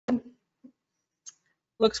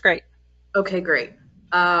Looks great. Okay, great.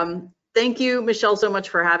 Thank you, Michelle, so much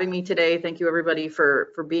for having me today. Thank you, everybody,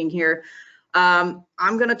 for being here. I'm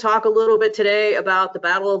going to talk a little bit today about the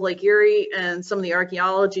Battle of Lake Erie and some of the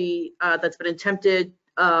archaeology that's been attempted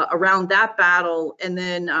around that battle. And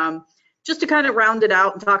then just to kind of round it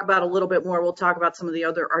out and talk about a little bit more, we'll talk about some of the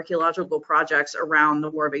other archaeological projects around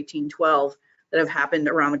the War of 1812 that have happened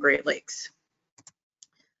around the Great Lakes.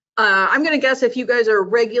 I'm going to guess if you guys are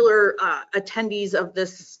regular attendees of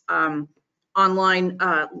this online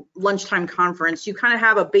lunchtime conference, you kind of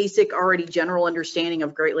have a basic already general understanding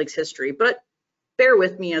of Great Lakes history, but bear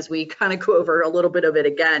with me as we kind of go over a little bit of it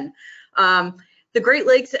again. The Great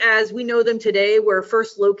Lakes, as we know them today, were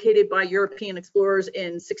first located by European explorers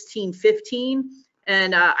in 1615.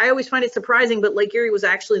 And I always find it surprising, but Lake Erie was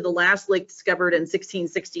actually the last lake discovered in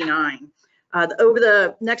 1669. Over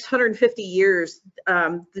the next 150 years,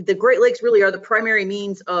 the Great Lakes really are the primary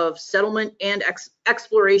means of settlement and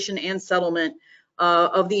exploration and settlement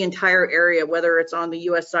of the entire area, whether it's on the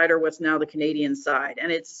US side or what's now the Canadian side.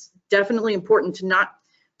 And it's definitely important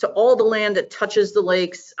to all the land that touches the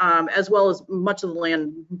lakes, as well as much of the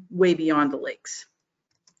land way beyond the lakes.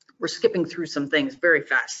 We're skipping through some things very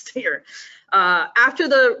fast here. After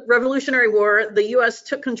the Revolutionary War, the U.S.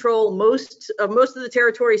 took control most of the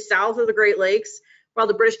territory south of the Great Lakes, while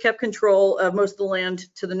the British kept control of most of the land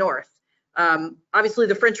to the north. Obviously,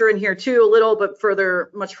 the French are in here too, a little, but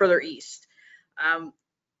much further east.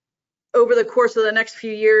 Over the course of the next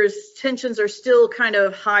few years, tensions are still kind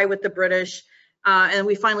of high with the British, and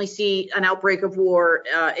we finally see an outbreak of war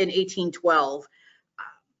in 1812.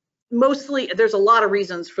 Mostly, there's a lot of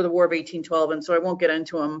reasons for the War of 1812, and so I won't get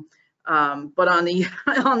into them. But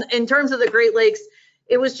in terms of the Great Lakes,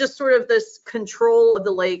 it was just sort of this control of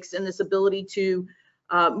the lakes and this ability to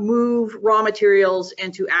move raw materials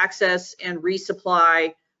and to access and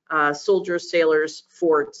resupply soldiers, sailors,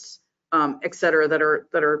 forts, et cetera, that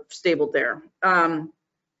are stabled there.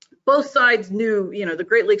 Both sides knew, the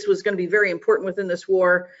Great Lakes was going to be very important within this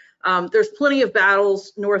war. There's plenty of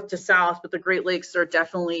battles north to south, but the Great Lakes are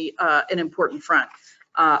definitely an important front.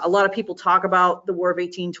 A lot of people talk about the War of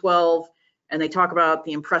 1812, and they talk about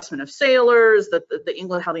the impressment of sailors,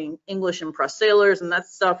 how the English impressed sailors and that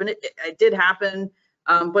stuff, and it did happen.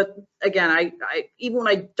 But again, even when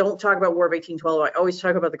I don't talk about War of 1812, I always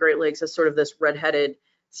talk about the Great Lakes as sort of this redheaded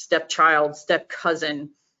stepchild, step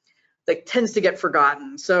cousin that tends to get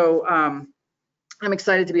forgotten. So I'm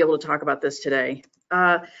excited to be able to talk about this today.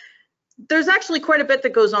 There's actually quite a bit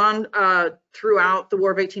that goes on throughout the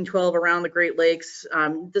War of 1812 around the Great Lakes.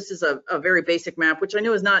 This is a very basic map, which I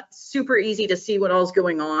know is not super easy to see what all's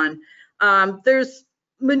going on. There's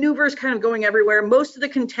maneuvers kind of going everywhere. Most of the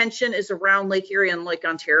contention is around Lake Erie and Lake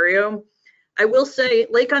Ontario. I will say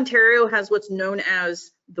Lake Ontario has what's known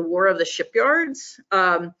as the War of the Shipyards.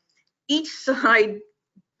 Each side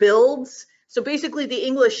builds. So basically the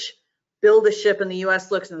English build a ship and the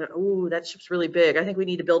US looks and they're, ooh, that ship's really big. I think we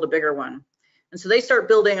need to build a bigger one. And so they start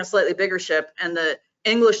building a slightly bigger ship, and the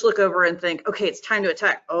English look over and think, okay, it's time to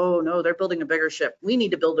attack. Oh no, they're building a bigger ship. We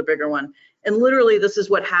need to build a bigger one. And literally this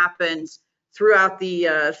is what happens throughout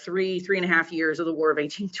the three and a half years of the War of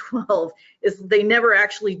 1812, is they never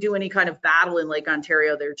actually do any kind of battle in Lake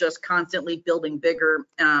Ontario. They're just constantly building bigger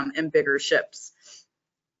and bigger ships.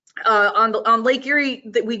 On Lake Erie,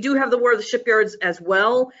 we do have the War of the Shipyards as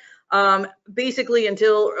well. Basically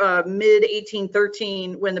until mid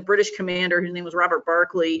 1813, when the British commander, whose name was Robert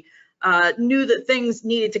Barclay, knew that things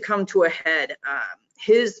needed to come to a head.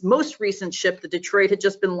 His most recent ship, the Detroit, had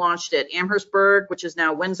just been launched at Amherstburg, which is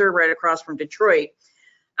now Windsor, right across from Detroit.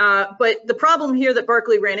 But the problem here that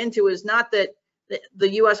Barclay ran into is not that the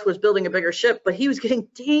US was building a bigger ship, but he was getting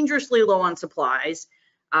dangerously low on supplies.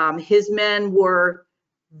 His men were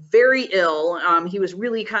very ill. He was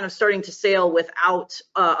really kind of starting to sail without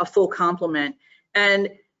a full complement, and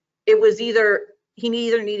it was he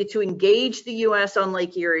either needed to engage the US on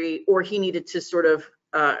Lake Erie, or he needed to sort of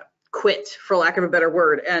quit, for lack of a better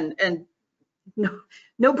word. And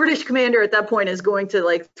no British commander at that point is going to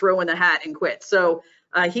like throw in the hat and quit. So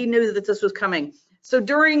he knew that this was coming. So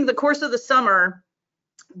during the course of the summer,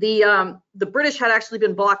 the British had actually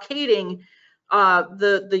been blockading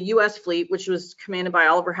the US fleet, which was commanded by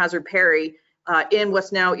Oliver Hazard Perry, in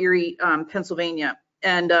what's now Erie, Pennsylvania.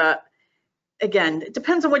 And again, it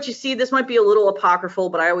depends on what you see. This might be a little apocryphal,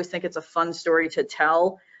 but I always think it's a fun story to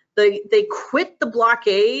tell. They quit the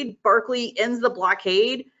blockade. Barclay ends the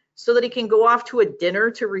blockade so that he can go off to a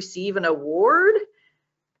dinner to receive an award.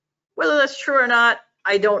 Whether that's true or not,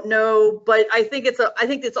 I don't know, but I think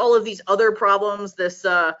it's all of these other problems. This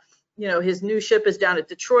his new ship is down at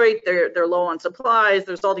Detroit. They're low on supplies.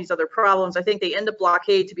 There's all these other problems. I think they end the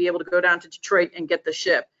blockade to be able to go down to Detroit and get the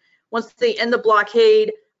ship. Once they end the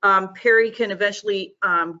blockade, Perry can eventually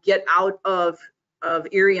get out of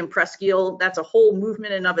Erie and Presqu'île. That's a whole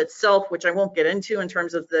movement in of itself, which I won't get into in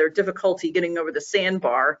terms of their difficulty getting over the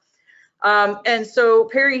sandbar. And so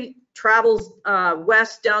Perry travels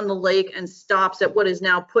west down the lake and stops at what is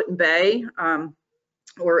now Put-in-Bay,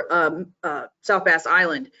 or South Bass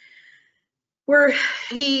Island, where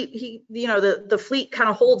the fleet kind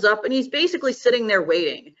of holds up, and he's basically sitting there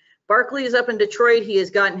waiting. Barclay is up in Detroit. He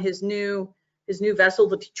has gotten his new vessel,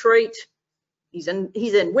 the Detroit. He's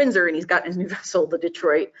in Windsor, and he's gotten his new vessel, the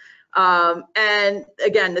Detroit. And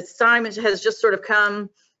again, the time has just sort of come.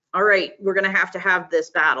 All right, we're going to have this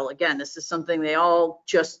battle again. This is something they all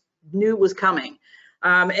just knew was coming.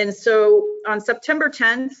 And so on September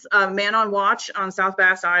 10th, man on watch on South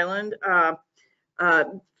Bass Island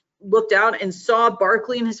looked out and saw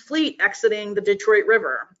Barclay and his fleet exiting the Detroit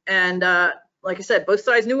River. And like I said, both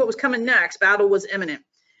sides knew what was coming next. Battle was imminent.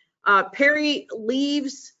 Perry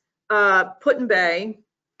leaves Put-in-Bay,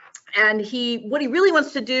 and what he really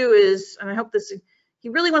wants to do is, and I hope he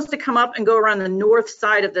really wants to come up and go around the north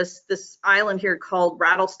side of this island here called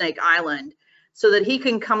Rattlesnake Island, so that he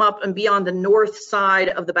can come up and be on the north side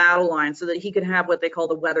of the battle line, so that he could have what they call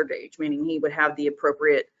the weather gauge, meaning he would have the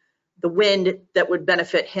wind that would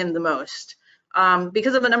benefit him the most.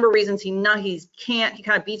 Because of a number of reasons, he kind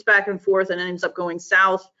of beats back and forth and ends up going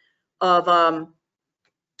south of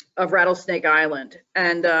Rattlesnake Island.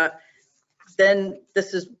 And then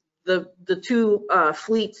this is the two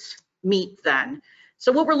fleets meet then.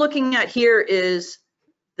 So what we're looking at here is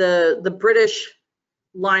the British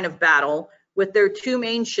line of battle with their two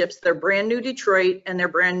main ships, their brand new Detroit and their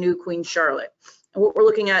brand new Queen Charlotte. And what we're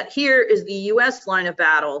looking at here is the US line of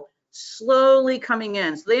battle slowly coming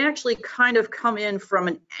in. So they actually kind of come in from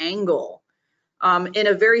an angle in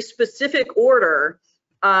a very specific order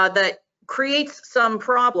that creates some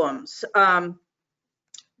problems.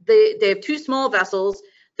 They have two small vessels.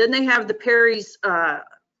 Then they have the Perry's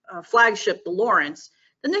flagship, the Lawrence.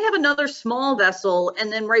 Then they have another small vessel,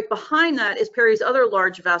 and then right behind that is Perry's other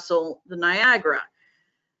large vessel, the Niagara.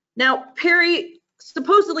 Now, Perry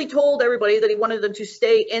supposedly told everybody that he wanted them to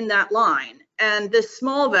stay in that line. And this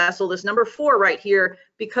small vessel, this number 4 right here,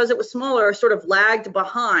 because it was smaller, sort of lagged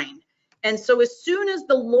behind. And so as soon as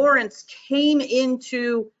the Lawrence came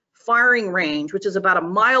into firing range, which is about a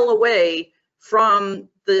mile away from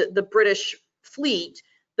the British fleet,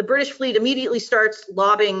 the British fleet immediately starts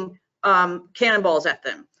lobbing cannonballs at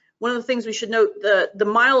them. One of the things we should note, the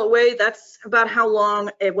mile away, that's about how long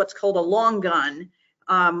what's called a long gun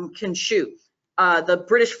can shoot. The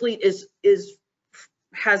British fleet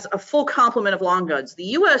has a full complement of long guns. The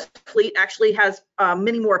US fleet actually has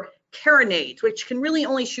many more carronades, which can really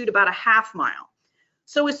only shoot about a half mile.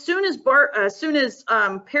 So as soon as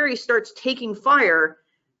Perry starts taking fire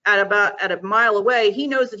at a mile away, he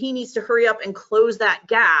knows that he needs to hurry up and close that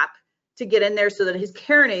gap to get in there so that his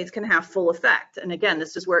carronades can have full effect. And again,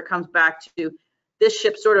 this is where it comes back to this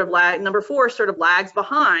ship sort of number 4 sort of lags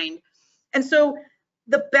behind. And so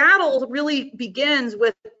the battle really begins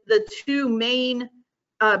with the two main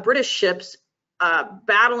British ships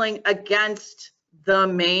battling against the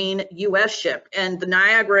main US ship, and the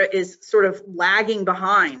Niagara is sort of lagging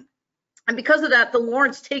behind. And because of that, the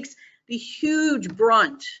Lawrence takes the huge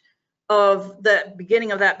brunt of the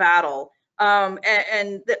beginning of that battle.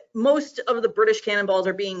 And most of the British cannonballs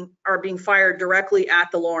are being fired directly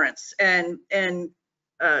at the Lawrence. And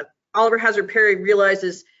Oliver Hazard Perry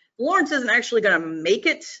realizes the Lawrence isn't actually going to make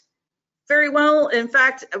it very well. In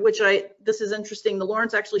fact, this is interesting, the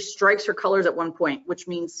Lawrence actually strikes her colors at one point, which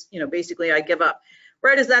means, basically I give up.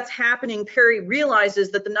 Right as that's happening, Perry realizes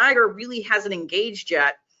that the Niagara really hasn't engaged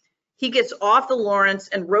yet. He gets off the Lawrence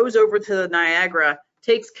and rows over to the Niagara,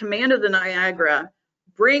 takes command of the Niagara,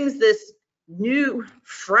 brings this new,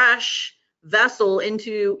 fresh vessel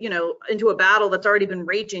into a battle that's already been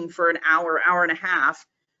raging for an hour and a half,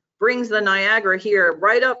 brings the Niagara here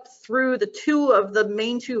right up through the two of the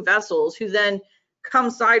main two vessels, who then come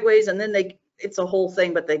sideways, and then it's a whole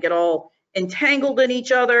thing, but they get all entangled in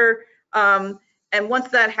each other. And once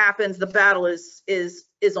that happens, the battle is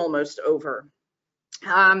almost over.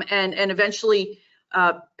 And eventually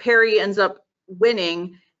Perry ends up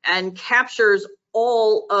winning and captures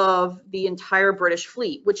all of the entire British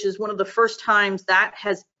fleet, which is one of the first times that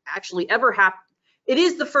has actually ever happened. It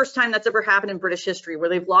is the first time that's ever happened in British history, where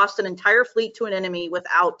they've lost an entire fleet to an enemy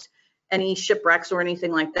without any shipwrecks or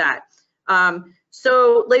anything like that.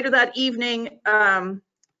 So later that evening, once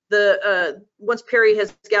Perry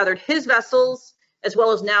has gathered his vessels, as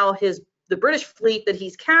well as now the British fleet that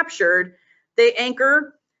he's captured. They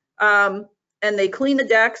anchor and they clean the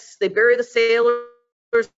decks. They bury the sailors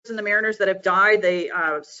and the mariners that have died. They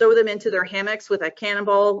sew them into their hammocks with a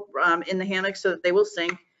cannonball in the hammock so that they will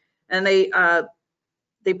sink. And they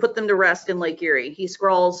put them to rest in Lake Erie. He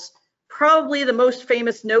scrawls probably the most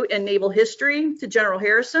famous note in naval history to General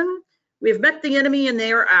Harrison. We have met the enemy and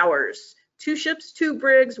they are ours. 2 ships, 2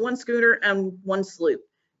 brigs, 1 schooner, and 1 sloop.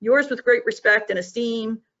 Yours with great respect and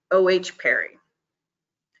esteem, O.H. Perry.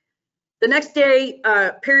 The next day,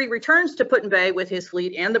 Perry returns to Put-in-Bay with his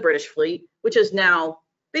fleet and the British fleet, which is now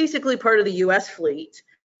basically part of the U.S. fleet,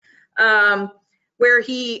 where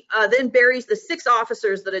he then buries the 6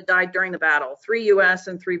 officers that had died during the battle, 3 U.S.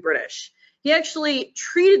 and 3 British. He actually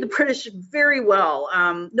treated the British very well.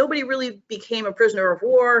 Nobody really became a prisoner of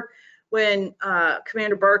war. When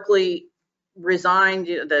Commander Barclay resigned,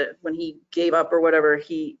 when he gave up or whatever,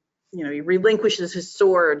 he relinquishes his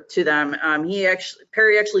sword to them.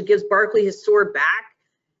 Perry actually gives Barclay his sword back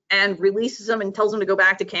and releases him and tells him to go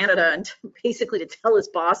back to Canada and basically to tell his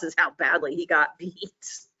bosses how badly he got beat.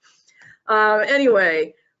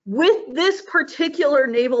 Anyway, with this particular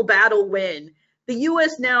naval battle win, the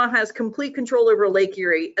U.S. now has complete control over Lake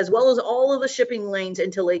Erie, as well as all of the shipping lanes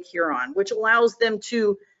into Lake Huron, which allows them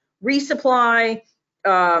to resupply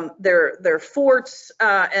their forts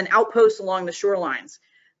and outposts along the shorelines.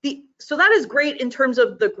 So that is great in terms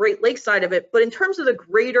of the Great Lakes side of it, but in terms of the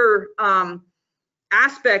greater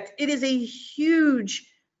aspect, it is a huge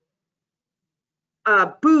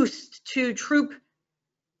boost to troop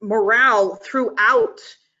morale throughout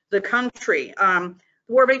the country. The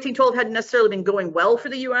War of 1812 hadn't necessarily been going well for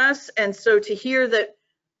the U.S., and so to hear that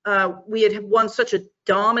we had won such a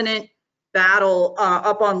dominant battle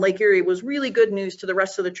up on Lake Erie was really good news to the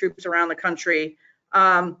rest of the troops around the country.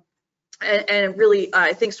 And really,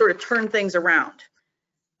 I think, sort of turn things around.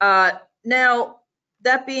 Now,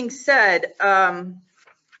 that being said,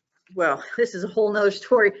 well, this is a whole nother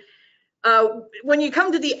story. When you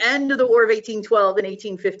come to the end of the War of 1812 and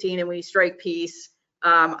 1815 and we strike peace,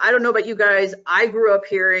 I don't know about you guys, I grew up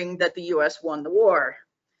hearing that the U.S. won the war.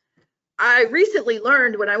 I recently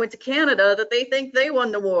learned when I went to Canada that they think they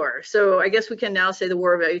won the war. So I guess we can now say the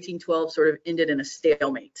War of 1812 sort of ended in a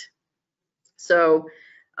stalemate. So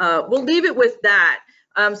we'll leave it with that.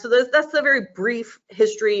 So that's the very brief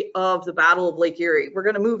history of the Battle of Lake Erie. We're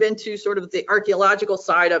going to move into sort of the archaeological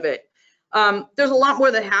side of it. There's a lot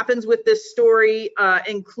more that happens with this story,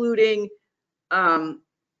 including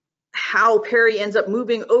how Perry ends up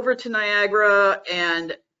moving over to Niagara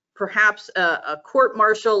and perhaps a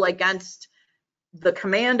court-martial against the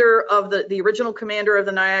commander of the original commander of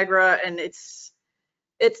the Niagara. And it's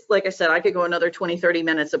like I said, I could go another 20, 30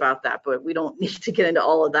 minutes about that, but we don't need to get into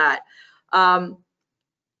all of that.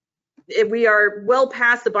 We are well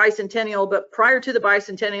past the bicentennial, but prior to the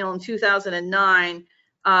bicentennial in 2009,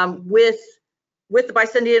 with the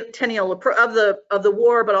bicentennial of the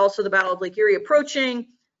war, but also the Battle of Lake Erie approaching,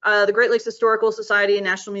 the Great Lakes Historical Society and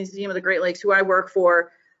National Museum of the Great Lakes, who I work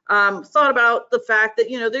for, thought about the fact that,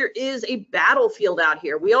 there is a battlefield out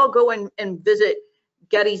here. We all go and visit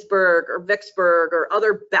Gettysburg or Vicksburg or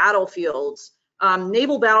other battlefields.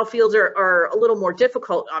 Naval battlefields are a little more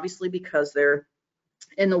difficult, obviously, because they're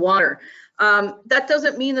in the water. That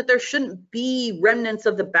doesn't mean that there shouldn't be remnants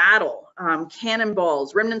of the battle,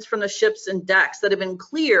 cannonballs, remnants from the ships and decks that have been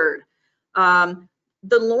cleared.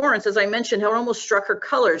 The Lawrence, as I mentioned, had almost struck her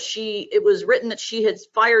colors. It was written that she had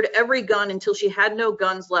fired every gun until she had no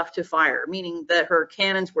guns left to fire, meaning that her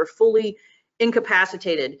cannons were fully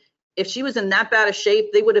incapacitated. If she was in that bad a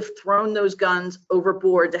shape, they would have thrown those guns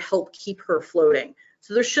overboard to help keep her floating.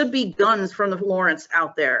 So there should be guns from the Lawrence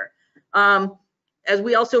out there. As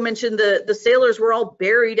we also mentioned, the sailors were all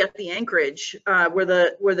buried at the anchorage where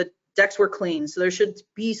the decks were cleaned. So there should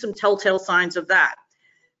be some telltale signs of that.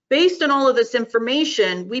 Based on all of this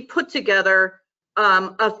information, we put together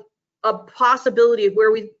a possibility of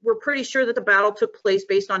where we're pretty sure that the battle took place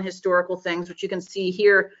based on historical things, which you can see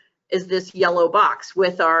here is this yellow box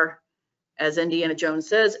with our, as Indiana Jones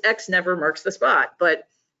says, X never marks the spot, but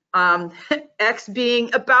X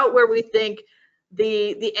being about where we think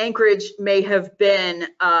the anchorage may have been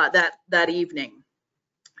that evening.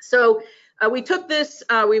 So we took this,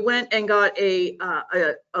 we went and got a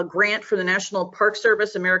grant for the National Park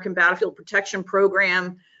Service American Battlefield Protection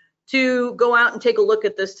Program to go out and take a look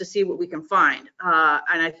at this to see what we can find.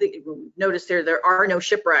 And I think notice there are no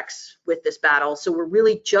shipwrecks with this battle. So we're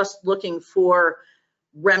really just looking for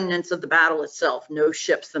remnants of the battle itself, no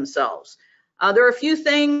ships themselves. There are a few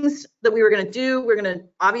things that we were going to do. We're going to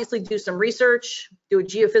obviously do some research, do a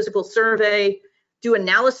geophysical survey, do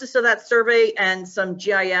analysis of that survey and some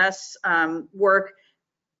GIS work,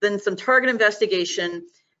 then some target investigation.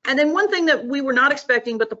 And then one thing that we were not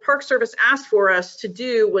expecting, but the Park Service asked for us to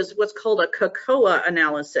do, was what's called a COCOA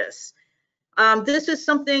analysis. This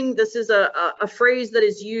is a phrase that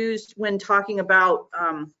is used when talking about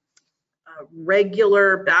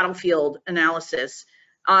regular battlefield analysis.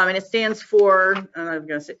 And it stands for, I'm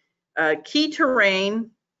going to say, key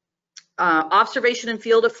terrain, observation and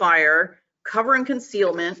field of fire, cover and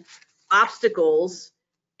concealment, obstacles,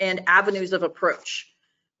 and avenues of approach,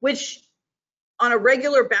 which on a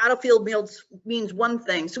regular battlefield means one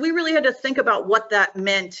thing. So we really had to think about what that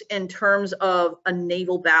meant in terms of a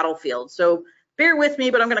naval battlefield. So bear with me,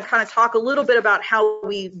 but I'm going to kind of talk a little bit about how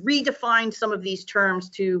we redefined some of these terms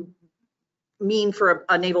to mean for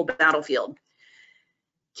a naval battlefield.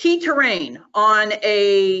 Key terrain on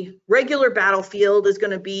a regular battlefield is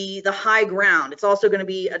going to be the high ground. It's also going to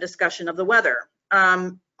be a discussion of the weather.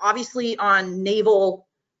 Obviously on naval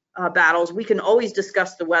battles, we can always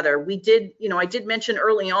discuss the weather. I did mention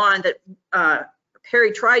early on that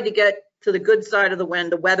Perry tried to get to the good side of the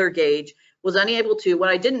wind, the weather gauge, was unable to. What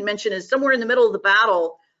I didn't mention is somewhere in the middle of the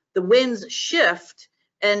battle, the winds shift.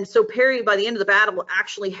 And so Perry, by the end of the battle,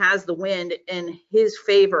 actually has the wind in his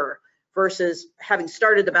favor versus having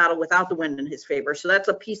started the battle without the wind in his favor. So that's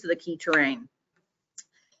a piece of the key terrain.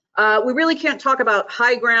 We really can't talk about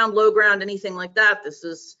high ground, low ground, anything like that. This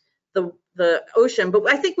is the ocean, but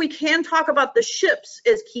I think we can talk about the ships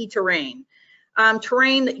as key terrain.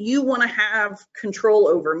 Terrain that you want to have control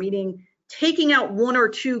over, meaning taking out one or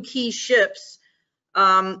two key ships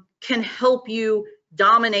can help you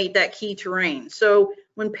dominate that key terrain. So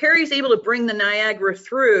when Perry's able to bring the Niagara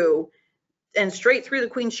through and straight through the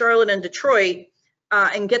Queen Charlotte and Detroit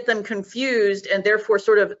and get them confused and therefore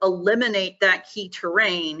sort of eliminate that key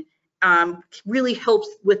terrain, really helps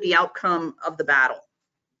with the outcome of the battle.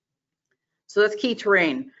 So that's key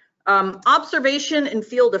terrain. Observation and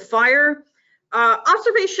field of fire.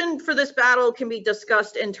 Observation for this battle can be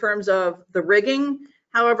discussed in terms of the rigging.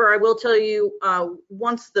 However, I will tell you,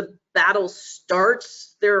 once the battle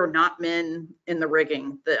starts, there are not men in the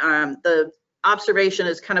rigging. The observation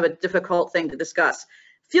is kind of a difficult thing to discuss.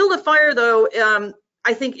 Field of fire, though,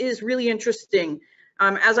 I think is really interesting.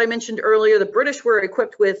 As I mentioned earlier, the British were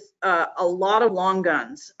equipped with a lot of long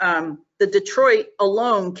guns. The Detroit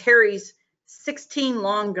alone carries 16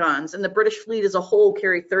 long guns, and the British fleet as a whole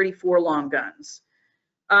carry 34 long guns.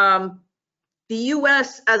 The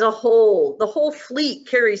US as a whole, the whole fleet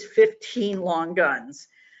carries 15 long guns.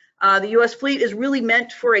 The US fleet is really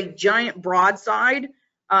meant for a giant broadside.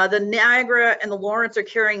 The Niagara and the Lawrence are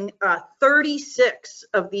carrying 36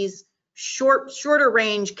 of these shorter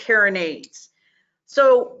range carronades.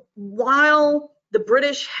 So while the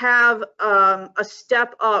British have a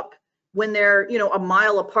step up when they're, a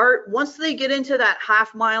mile apart, once they get into that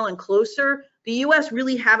half mile and closer, the US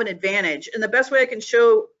really have an advantage. And the best way I can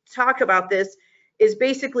talk about this is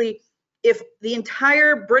basically if the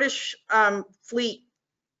entire British fleet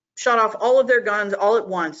shot off all of their guns all at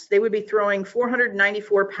once, they would be throwing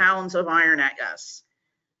 494 pounds of iron at us.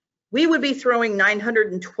 We would be throwing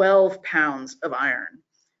 912 pounds of iron.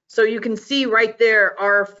 So you can see right there,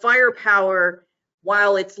 our firepower,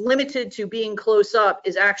 while it's limited to being close up,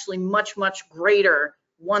 is actually much, much greater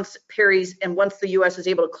once the US is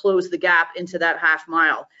able to close the gap into that half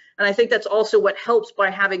mile. And I think that's also what helps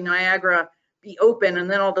by having Niagara be open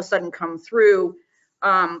and then all of a sudden come through.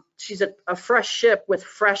 She's a fresh ship with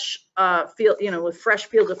fresh fresh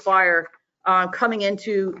fields of fire coming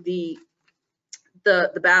into the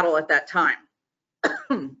battle at that time.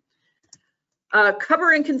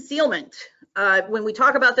 Cover and concealment. When we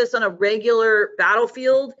talk about this on a regular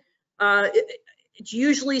battlefield, it's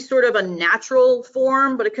usually sort of a natural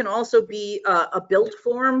form, but it can also be a built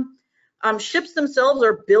form. Ships themselves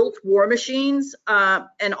are built war machines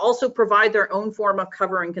and also provide their own form of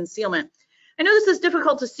cover and concealment. I know this is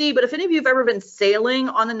difficult to see, but if any of you have ever been sailing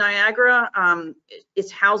on the Niagara,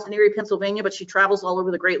 it's housed in Erie, Pennsylvania, but she travels all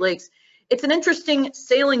over the Great Lakes. It's an interesting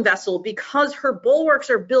sailing vessel because her bulwarks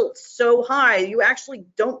are built so high, you actually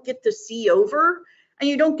don't get to see over, and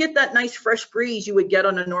you don't get that nice fresh breeze you would get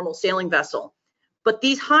on a normal sailing vessel. But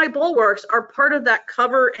these high bulwarks are part of that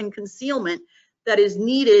cover and concealment that is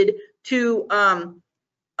needed to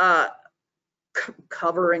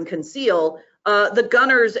cover and conceal the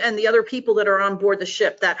gunners and the other people that are on board the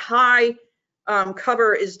ship. That high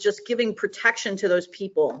cover is just giving protection to those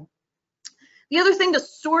people. The other thing to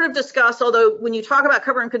sort of discuss, although when you talk about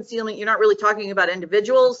cover and concealment, you're not really talking about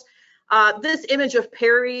individuals. This image of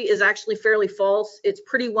Perry is actually fairly false. It's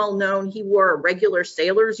pretty well known he wore a regular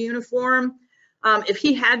sailor's uniform. If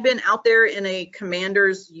he had been out there in a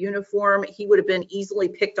commander's uniform, he would have been easily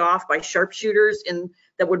picked off by sharpshooters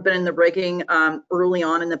that would have been in the rigging early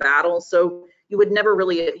on in the battle. So he would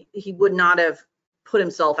not have put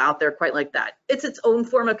himself out there quite like that. It's its own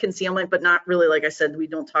form of concealment, but not really, like I said, we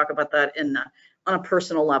don't talk about that on a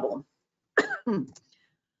personal level.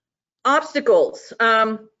 Obstacles.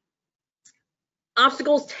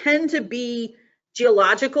 Obstacles tend to be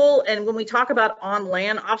geological, and when we talk about on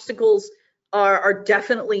land, obstacles are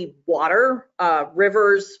definitely water,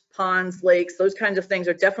 rivers, ponds, lakes, those kinds of things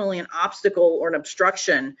are definitely an obstacle or an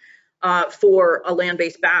obstruction for a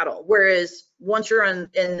land-based battle. Whereas once you're on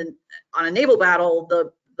a naval battle,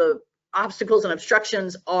 the obstacles and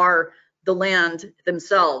obstructions are the land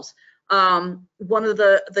themselves. One of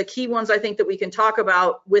the key ones I think that we can talk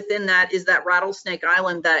about within that is that Rattlesnake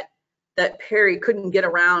Island that Perry couldn't get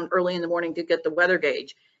around early in the morning to get the weather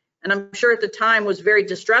gauge. And I'm sure at the time was very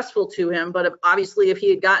distressful to him, but obviously if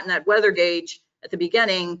he had gotten that weather gauge at the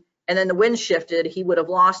beginning and then the wind shifted, he would have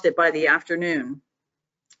lost it by the afternoon.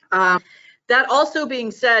 That also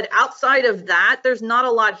being said, outside of that, there's not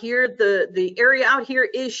a lot here. The area out here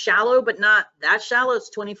is shallow, but not that shallow.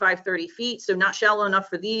 It's 25, 30 feet, so not shallow enough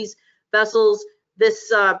for these vessels.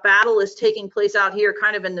 This battle is taking place out here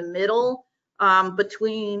kind of in the middle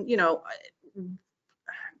between,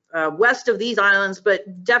 west of these islands,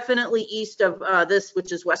 but definitely east of this,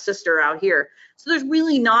 which is West Sister out here. So there's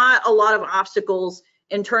really not a lot of obstacles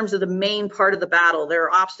in terms of the main part of the battle. There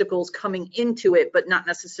are obstacles coming into it, but not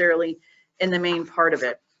necessarily in the main part of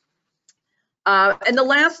it. And the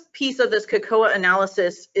last piece of this COCOA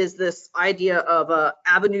analysis is this idea of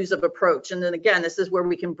avenues of approach. And then again, this is where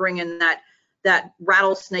we can bring in that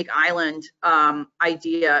Rattlesnake Island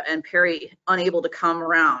idea and Perry unable to come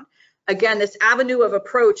around. Again, this avenue of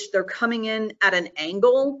approach, they're coming in at an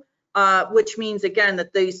angle, which means, again,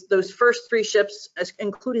 that those first three ships,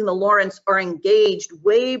 including the Lawrence, are engaged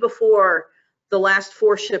way before the last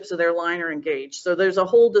four ships of their line are engaged. So there's a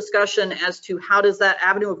whole discussion as to how does that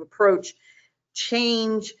avenue of approach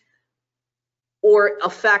change or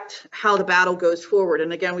affect how the battle goes forward.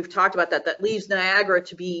 And again, we've talked about that. That leaves Niagara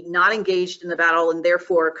to be not engaged in the battle and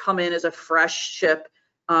therefore come in as a fresh ship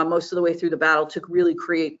most of the way through the battle to really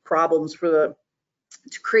create problems to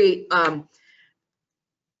create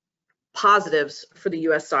positives for the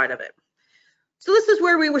US side of it. So this is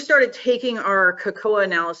where we started taking our COCOA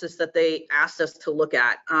analysis that they asked us to look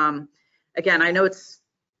at. Again, I know it's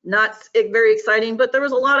not very exciting, but there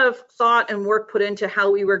was a lot of thought and work put into how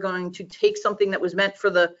we were going to take something that was meant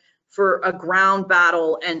for a ground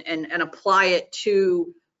battle and apply it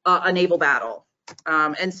to a naval battle.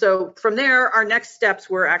 And so from there, our next steps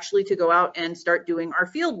were actually to go out and start doing our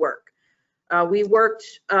field work. We worked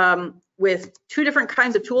with two different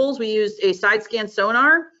kinds of tools. We used a side scan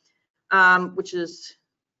sonar, which is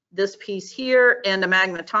this piece here, and a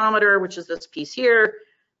magnetometer, which is this piece here.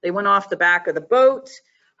 They went off the back of the boat.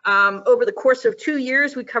 Over the course of 2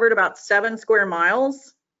 years, we covered about 7 square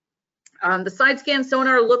miles. The side scan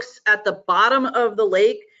sonar looks at the bottom of the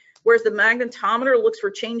lake, whereas the magnetometer looks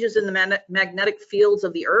for changes in the magnetic fields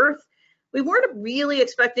of the Earth. We weren't really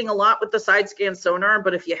expecting a lot with the side scan sonar,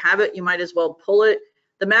 but if you have it, you might as well pull it.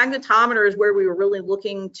 The magnetometer is where we were really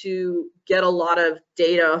looking to get a lot of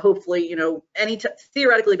data. Hopefully,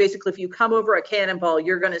 theoretically, basically, if you come over a cannonball,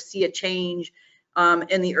 you're going to see a change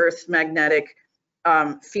in the Earth's magnetic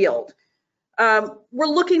field. We're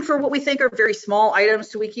looking for what we think are very small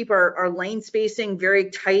items, so we keep our lane spacing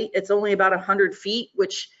very tight. It's only about 100 feet,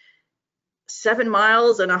 which 7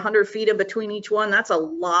 miles and 100 feet in between each one, that's a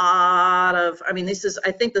lot of, I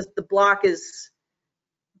think the block is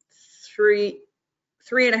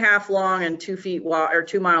 3.5 long and 2 feet wide, or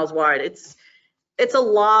 2 miles wide. It's a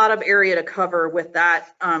lot of area to cover with that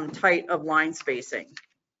tight of line spacing.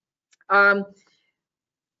 Let's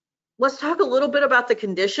talk a little bit about the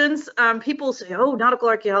conditions. People say, oh, nautical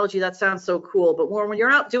archaeology, that sounds so cool. But when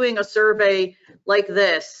you're out doing a survey like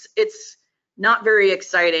this, it's not very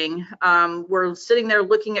exciting. We're sitting there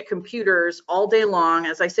looking at computers all day long.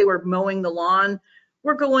 As I say, we're mowing the lawn.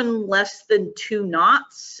 We're going less than 2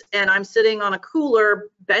 knots. And I'm sitting on a cooler,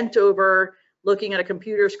 bent over, looking at a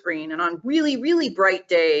computer screen. And on really, really bright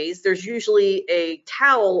days, there's usually a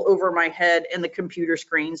towel over my head and the computer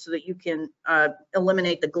screen so that you can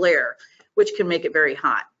eliminate the glare, which can make it very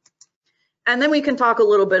hot. And then we can talk a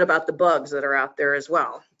little bit about the bugs that are out there as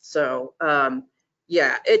well. So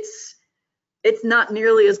yeah, it's not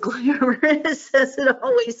nearly as glamorous as it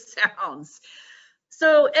always sounds.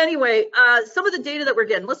 So anyway, some of the data that we're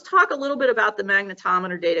getting, let's talk a little bit about the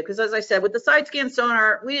magnetometer data, because as I said, with the side scan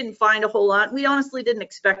sonar, we didn't find a whole lot. We honestly didn't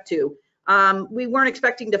expect to. We weren't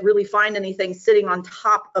expecting to really find anything sitting on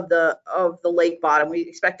top of the lake bottom. We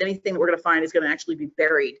expect anything that we're going to find is going to actually be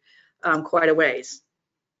buried quite a ways.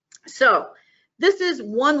 So this is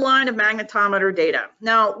one line of magnetometer data.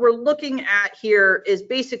 Now we're looking at here is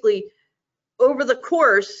basically over the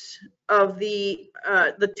course of the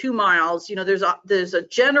 2 miles, you know, there's a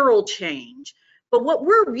general change, but what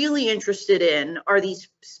we're really interested in are these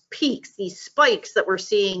peaks, these spikes that we're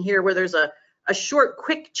seeing here, where there's a short,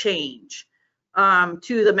 quick change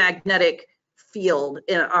to the magnetic field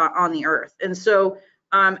on the Earth. And so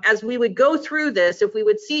as we would go through this, if we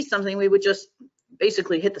would see something, we would just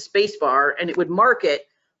basically hit the space bar and it would mark it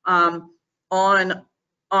on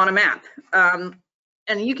a map.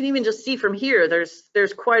 And you can even just see from here,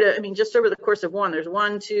 there's quite a, I mean, just over the course of one, there's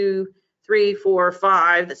 1, 2, 3, 4,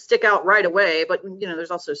 5 that stick out right away, but you know,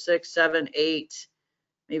 there's also 6, 7, 8,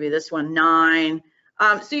 maybe this one, 9.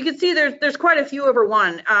 So you can see there's quite a few over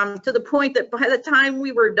one, to the point that by the time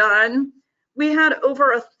we were done, we had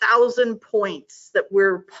over 1,000 points that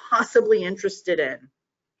we're possibly interested in.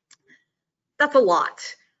 That's a lot.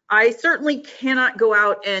 I certainly cannot go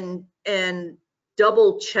out and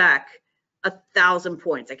double check 1,000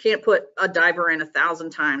 points. I can't put a diver in 1,000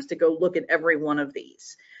 times to go look at every one of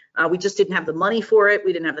these. We just didn't have the money for it.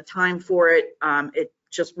 We didn't have the time for it. It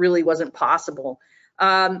just really wasn't possible.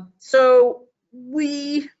 So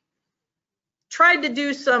we tried to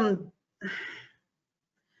do some,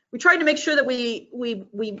 we tried to make sure that we knew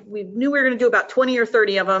we were going to do about 20 or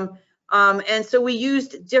 30 of them. And so we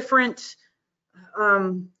used different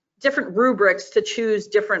rubrics to choose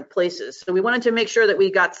different places. So we wanted to make sure that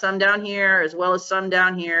we got some down here, as well as some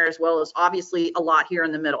down here, as well as obviously a lot here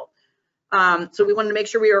in the middle. So we wanted to make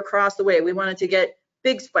sure we were across the way. We wanted to get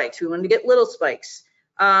big spikes. We wanted to get little spikes,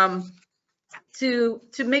 to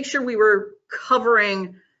make sure we were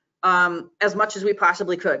covering as much as we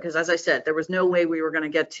possibly could. Because as I said, there was no way we were going to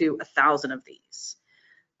get to 1,000 of these.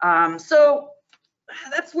 So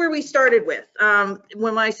that's where we started with.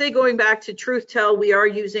 When I say going back to truth tell, we are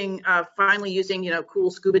using, finally using, you know,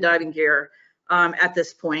 cool scuba diving gear at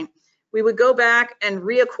this point. We would go back and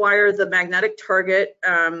reacquire the magnetic target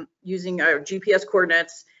using our GPS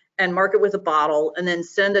coordinates and mark it with a bottle, and then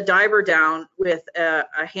send a diver down with a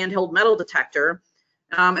handheld metal detector.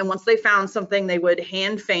 And once they found something, they would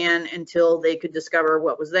hand fan until they could discover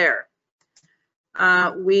what was there.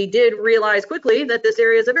 We did realize quickly that this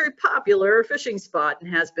area is a very popular fishing spot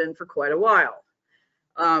and has been for quite a while.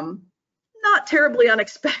 Not terribly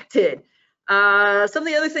unexpected. Some of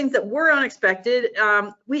the other things that were unexpected,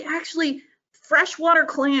 we actually, freshwater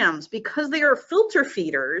clams, because they are filter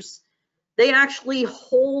feeders, they actually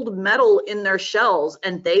hold metal in their shells,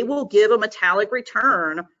 and they will give a metallic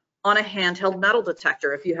return on a handheld metal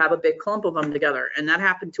detector if you have a big clump of them together. And that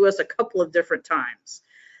happened to us a couple of different times.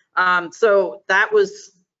 So that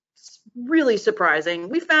was really surprising.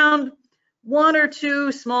 We found 1 or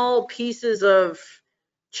 2 small pieces of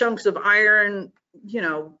chunks of iron, you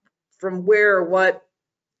know, from where or what,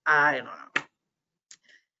 I don't know.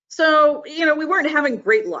 So, you know, we weren't having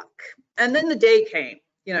great luck. And then the day came,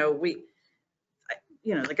 you know,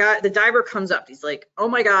 the diver comes up, he's like, oh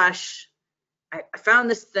my gosh, I found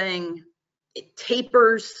this thing, it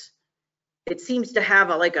tapers, it seems to have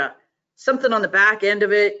something on the back end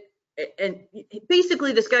of it. And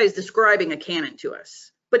basically this guy is describing a cannon to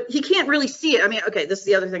us, but he can't really see it. I mean, okay, this is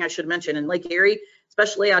the other thing I should mention. In Lake Erie,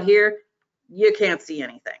 especially out here, you can't see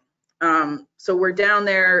anything. So we're down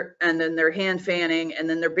there, and then they're hand fanning, and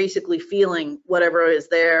then they're basically feeling whatever is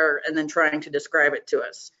there and then trying to describe it to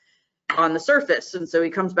us on the surface. And so he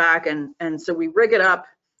comes back, and so we rig it up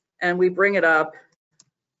and we bring it up,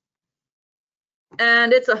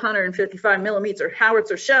 and it's 155 millimeter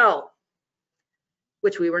howitzer shell,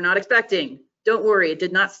 which we were not expecting. Don't worry, it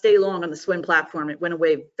did not stay long on the swim platform. It went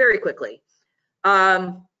away very quickly.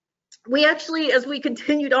 We actually, as we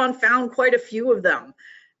continued on, found quite a few of them.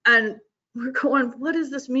 And we're going, what does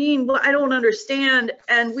this mean? Well, I don't understand.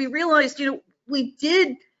 And we realized, you know, we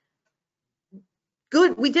did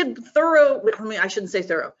thorough, I mean, I shouldn't say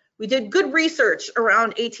thorough. We did good research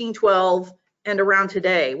around 1812 and around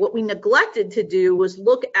today. What we neglected to do was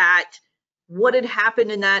look at what had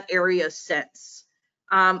happened in that area since.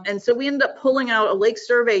 And so we ended up pulling out a lake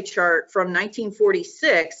survey chart from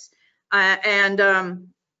 1946.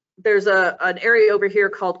 There's an area over here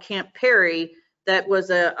called Camp Perry that was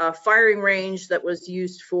a firing range that was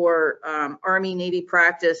used for Army Navy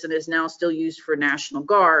practice and is now still used for National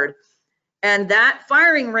Guard. And that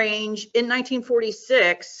firing range in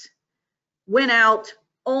 1946 went out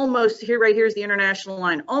almost, right here's the international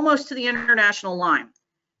line, almost to the international line.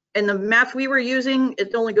 And the map we were using,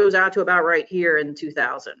 it only goes out to about right here in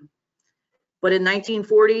 2000. But in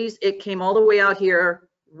 1940s, it came all the way out here,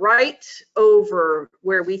 right over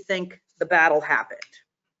where we think the battle happened.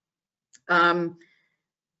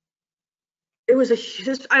 It was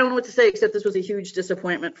I don't know what to say, except this was a huge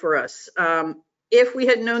disappointment for us. If we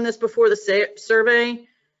had known this before the survey,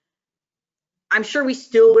 I'm sure we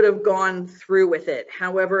still would have gone through with it.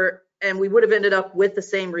 However, and we would have ended up with the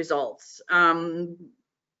same results.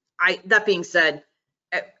 That being said,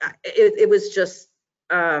 it was just,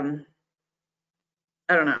 I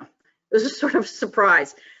don't know. It was a sort of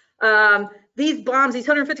surprise. These bombs, these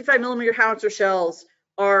 155 millimeter howitzer shells,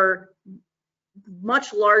 are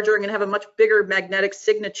much larger and going to have a much bigger magnetic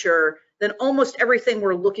signature than almost everything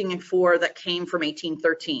we're looking for that came from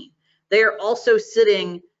 1813. They are also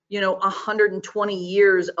sitting, 120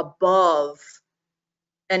 years above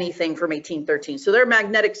anything from 1813. So their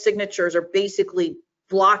magnetic signatures are basically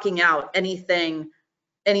blocking out any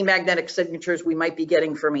magnetic signatures we might be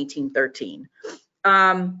getting from 1813.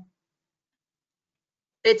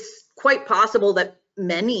 It's quite possible that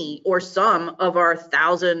many or some of our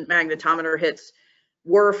 1,000 magnetometer hits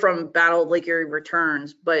were from Battle of Lake Erie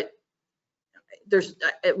returns, but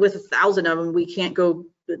with 1,000 of them, we can't go,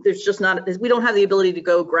 there's just not, we don't have the ability to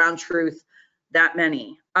go ground truth that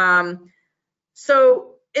many.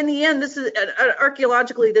 So in the end, this is,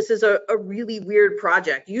 archaeologically, this is a really weird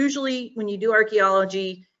project. Usually when you do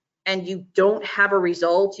archaeology and you don't have a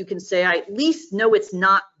result, you can say, I at least know it's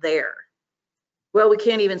not there. Well, we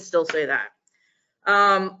can't even still say that.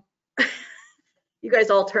 You guys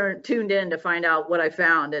all tuned in to find out what I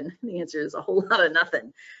found, and the answer is a whole lot of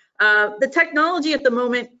nothing. The technology at the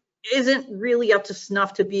moment isn't really up to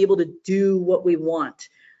snuff to be able to do what we want.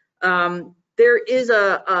 There is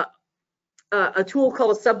a tool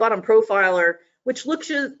called a sub-bottom profiler, which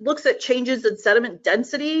looks at changes in sediment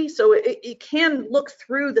density. So it can look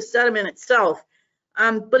through the sediment itself,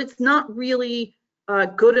 but it's not really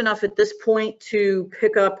good enough at this point to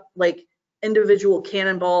pick up like individual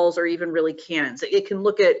cannonballs or even really cannons. It can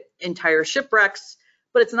look at entire shipwrecks,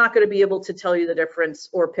 but it's not going to be able to tell you the difference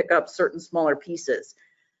or pick up certain smaller pieces.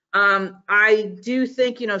 I do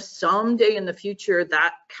think, someday in the future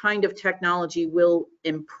that kind of technology will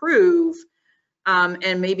improve,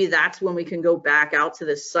 and maybe that's when we can go back out to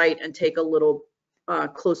this site and take a little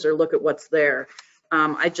closer look at what's there.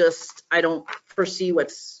 I don't foresee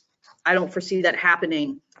that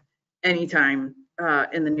happening anytime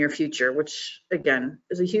in the near future, which again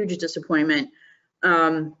is a huge disappointment.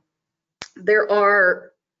 There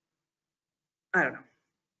are, I don't know,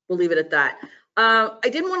 we'll leave it at that. I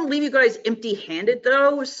didn't want to leave you guys empty-handed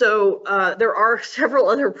though, so there are several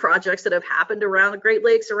other projects that have happened around the Great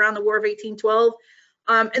Lakes around the War of 1812.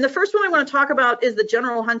 And the first one I want to talk about is the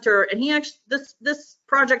General Hunter, and this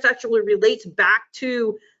project actually relates back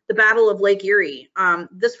to the Battle of Lake Erie.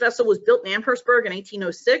 This vessel was built in Amherstburg in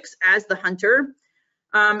 1806 as the Hunter,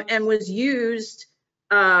 and was used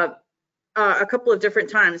a couple of different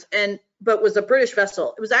times, but was a British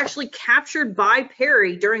vessel. It was actually captured by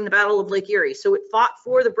Perry during the Battle of Lake Erie. So it fought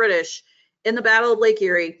for the British in the Battle of Lake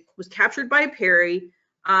Erie, was captured by Perry,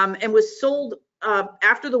 and was sold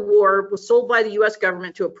after the war, was sold by the US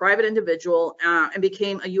government to a private individual, and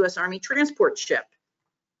became a US Army transport ship.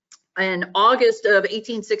 In August of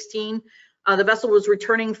 1816, the vessel was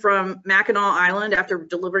returning from Mackinac Island after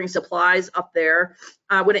delivering supplies up there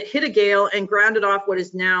when it hit a gale and grounded off what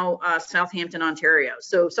is now Southampton, Ontario.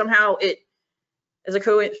 So somehow it, as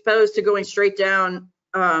opposed to going straight down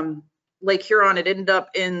Lake Huron, it ended up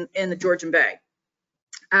in the Georgian Bay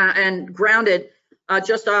and grounded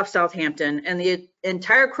just off Southampton. And the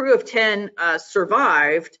entire crew of 10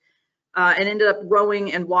 survived and ended up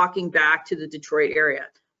rowing and walking back to the Detroit area.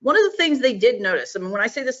 One of the things they did notice, I mean, when I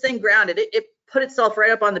say this thing grounded, it put itself right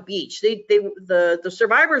up on the beach. The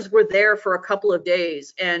survivors were there for a couple of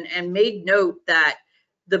days and made note that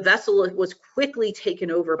the vessel was quickly taken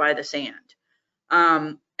over by the sand.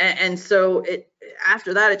 And so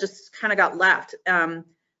after that, it just kind of got left.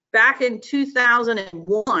 Back in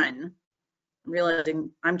 2001, I'm realizing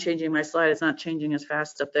I'm changing my slide. It's not changing as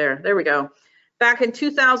fast up there. There we go. Back in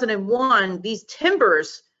 2001, these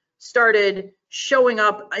timbers started showing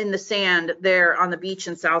up in the sand there on the beach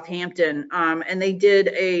in Southampton, and they did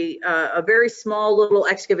a very small little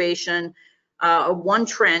excavation, one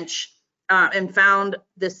trench, and found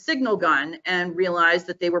this signal gun and realized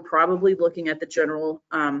that they were probably looking at the General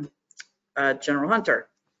Hunter.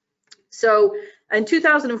 So in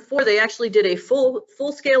 2004, they actually did a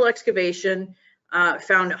full-scale excavation,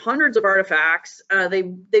 found hundreds of artifacts.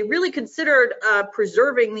 They really considered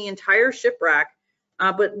preserving the entire shipwreck,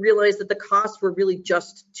 but realized that the costs were really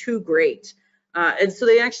just too great. And so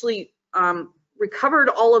they actually recovered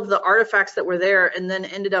all of the artifacts that were there and then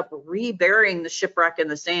ended up reburying the shipwreck in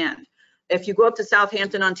the sand. If you go up to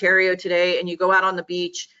Southampton, Ontario today and you go out on the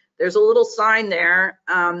beach, there's a little sign there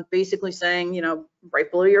basically saying, you know, right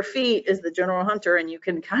below your feet is the General Hunter, and you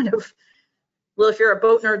can kind of, well, if you're a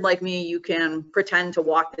boat nerd like me, you can pretend to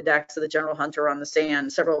walk the decks of the General Hunter on the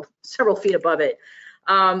sand several feet above it.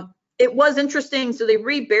 It was interesting, so they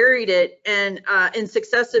reburied it, and in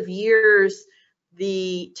successive years,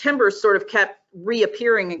 the timbers sort of kept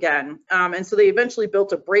reappearing again, and so they eventually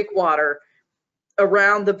built a breakwater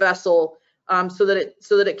around the vessel so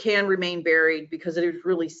that it can remain buried, because it is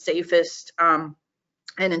really safest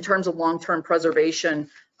and in terms of long-term preservation,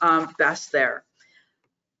 best there.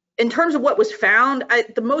 In terms of what was found,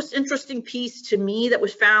 the most interesting piece to me that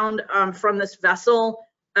was found from this vessel,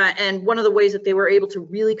 and one of the ways that they were able to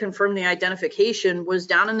really confirm the identification, was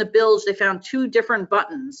down in the bilge. They found two different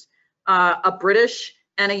buttons, a British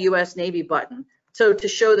and a US Navy button. So to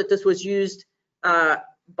show that this was used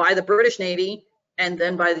by the British Navy and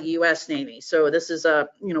then by the US Navy. So this is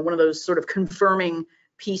one of those sort of confirming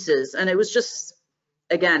pieces. And it was just,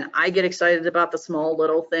 again, I get excited about the small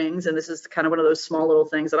little things, and this is kind of one of those small little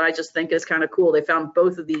things that I just think is kind of cool. They found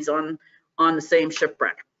both of these on the same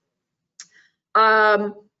shipwreck.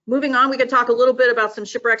 Moving on, we could talk a little bit about some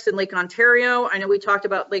shipwrecks in Lake Ontario. I know we talked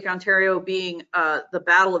about Lake Ontario being the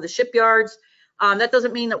Battle of the Shipyards. That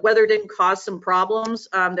doesn't mean that weather didn't cause some problems.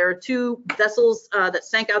 There are two vessels that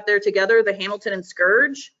sank out there together, the Hamilton and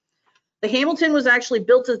Scourge. The Hamilton was actually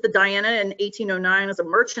built as the Diana in 1809 as a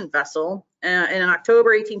merchant vessel. And in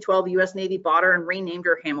October 1812, the US Navy bought her and renamed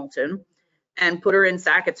her Hamilton and put her in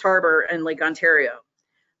Sackett's Harbor in Lake Ontario.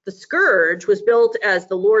 The Scourge was built as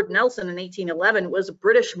the Lord Nelson in 1811, was a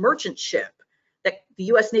British merchant ship that the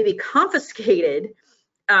US Navy confiscated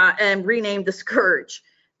and renamed the Scourge.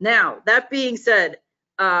 Now, that being said,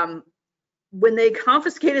 when they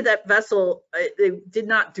confiscated that vessel, they did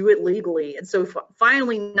not do it legally. And so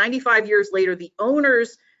finally, 95 years later, the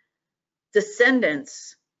owner's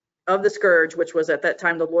descendants of the Scourge, which was at that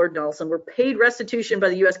time the Lord Nelson, were paid restitution by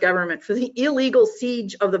the US government for the illegal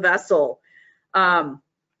siege of the vessel,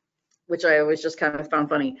 which I always just kind of found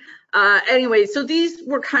funny. Anyway, so these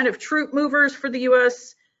were kind of troop movers for the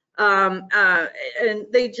US, and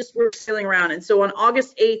they just were sailing around. And so on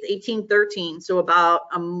August 8th, 1813, so about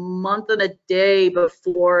a month and a day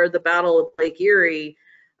before the Battle of Lake Erie,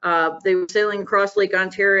 they were sailing across Lake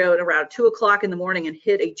Ontario at around 2 o'clock in the morning and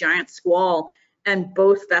hit a giant squall, and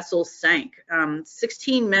both vessels sank.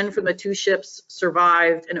 16 men from the two ships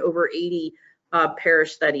survived, and over 80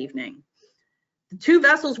 perished that evening. The two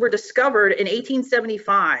vessels were discovered in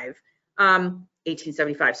 1975. And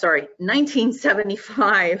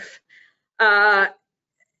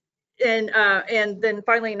then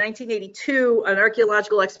finally in 1982, an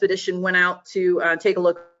archaeological expedition went out to take a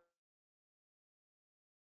look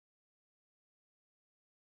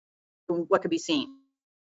at what could be seen.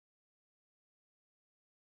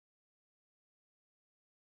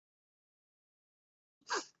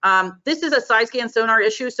 This is a side scan sonar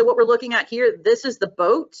issue. So what we're looking at here, this is the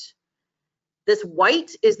boat. This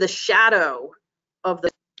white is the shadow of the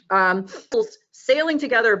sailing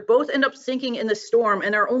together. Both end up sinking in the storm,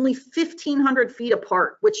 and they're only 1,500 feet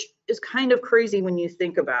apart, which is kind of crazy when you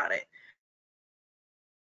think about it.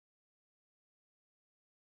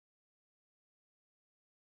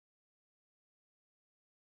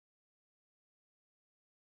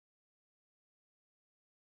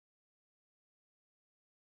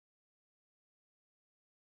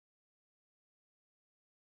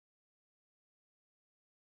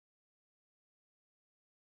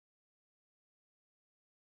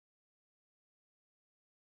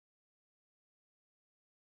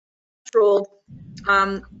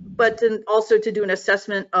 But then also to do an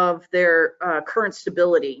assessment of their current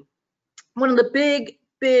stability. One of the big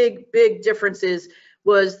differences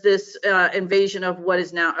was this invasion of what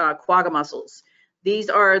is now quagga mussels. These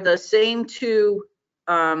are the same two,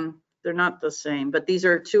 they're not the same, but these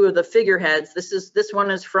are two of the figureheads. This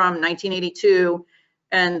one is from 1982,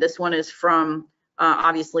 and this one is from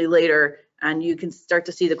obviously later, and you can start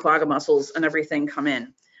to see the quagga mussels and everything come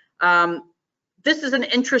in. This is an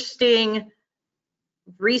interesting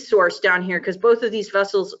resource down here because both of these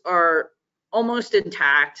vessels are almost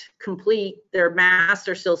intact, complete. Their masts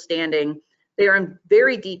are still standing. They are in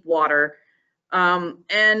very deep water,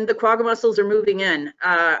 and the quagga mussels are moving in.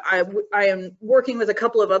 I am working with a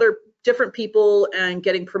couple of other different people and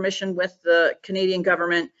getting permission with the Canadian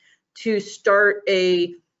government to start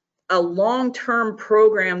a long-term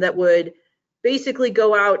program that would basically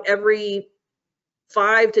go out every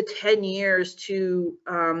 5 to 10 years to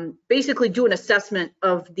basically do an assessment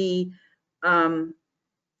of the ongoing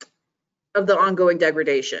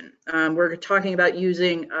degradation. We're talking about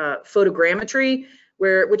using photogrammetry,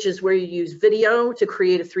 which is where you use video to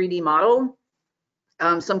create a 3D model.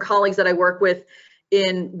 Some colleagues that I work with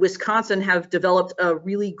in Wisconsin have developed a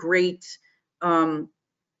really great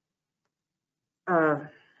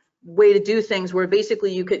way to do things where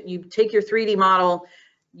basically you take your 3D model,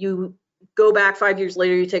 you go back 5 years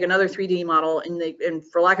later, you take another 3D model, and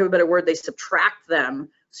for lack of a better word, they subtract them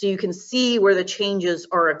so you can see where the changes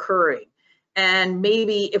are occurring. And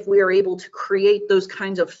maybe if we are able to create those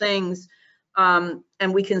kinds of things,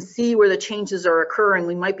 and we can see where the changes are occurring,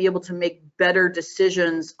 we might be able to make better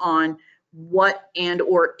decisions on what and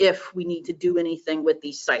or if we need to do anything with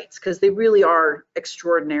these sites, because they really are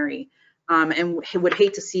extraordinary, and would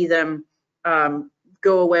hate to see them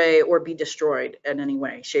go away or be destroyed in any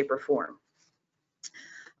way, shape, or form.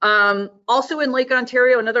 Also in Lake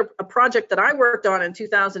Ontario, a project that I worked on in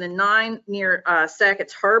 2009 near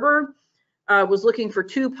Sackett's Harbor was looking for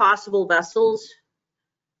 2 possible vessels.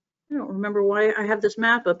 I don't remember why I have this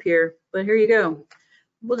map up here, but here you go.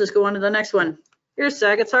 We'll just go on to the next one. Here's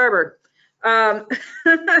Sackett's Harbor.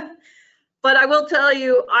 But I will tell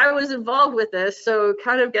you, I was involved with this, so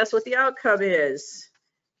kind of guess what the outcome is.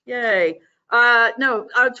 Yay.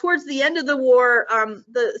 Towards the end of the war,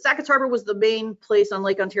 the Sackett's Harbor was the main place on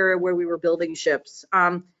Lake Ontario where we were building ships.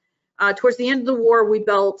 Towards the end of the war, we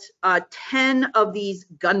built 10 of these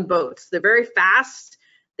gunboats. They're very fast.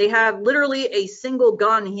 They have literally a single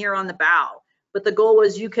gun here on the bow. But the goal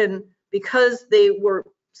was because they were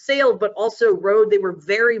sailed but also rowed, they were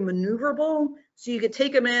very maneuverable. So you could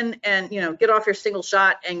take them in and, get off your single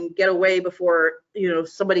shot and get away before,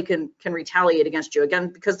 somebody can retaliate against you. Again,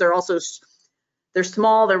 because they're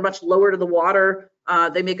small, they're much lower to the water.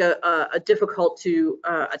 They make a difficult to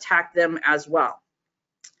attack them as well.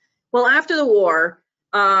 Well, after the war,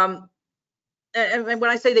 and when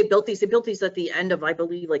I say they built these at the end of, I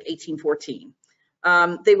believe, like 1814.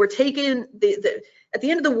 They were taken, at the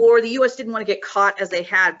end of the war, the U.S. didn't want to get caught as they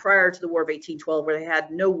had prior to the War of 1812, where they had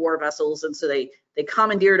no war vessels, and so they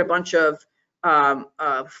commandeered a bunch of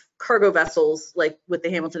cargo vessels, like with the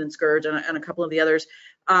Hamilton and Scourge and a couple of the others,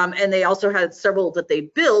 and they also had several that they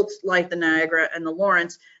built, like the Niagara and the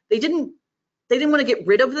Lawrence. They didn't want to get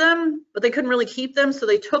rid of them, but they couldn't really keep them, so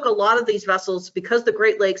they took a lot of these vessels, because the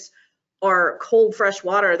Great Lakes are cold, fresh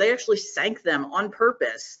water. They actually sank them on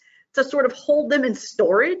purpose to sort of hold them in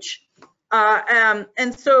storage.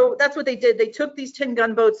 And so that's what they did. They took these 10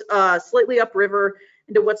 gunboats slightly upriver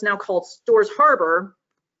into what's now called Stores Harbor.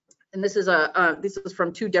 And this is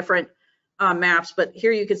from 2 different maps, but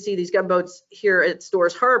here you can see these gunboats here at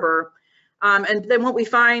Stores Harbor. And then what we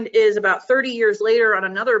find is about 30 years later on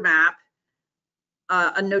another map,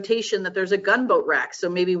 a notation that there's a gunboat wreck. So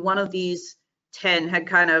maybe one of these 10 had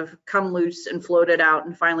kind of come loose and floated out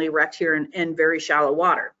and finally wrecked here in very shallow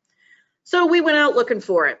water. So we went out looking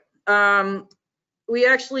for it. We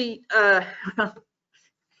actually,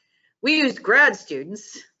 we used grad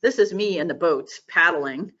students. This is me in the boat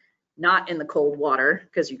paddling, not in the cold water,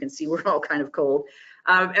 because you can see we're all kind of cold.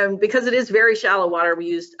 And because it is very shallow water, we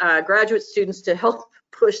used graduate students to help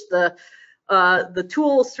push the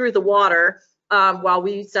tools through the water while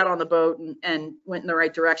we sat on the boat and went in the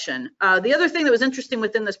right direction. The other thing that was interesting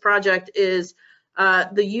within this project is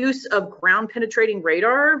the use of ground penetrating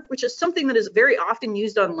radar, which is something that is very often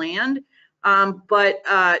used on land. But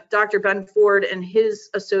Dr. Ben Ford and his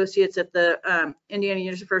associates at the Indiana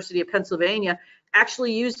University of Pennsylvania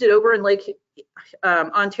actually used it over in Lake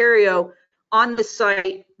Ontario on the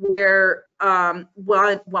site where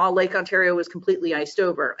while Lake Ontario was completely iced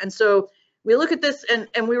over. And so we look at this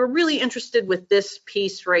and we were really interested with this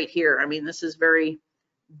piece right here. I mean, this is very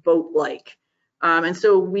boat-like. And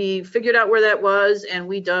so we figured out where that was, and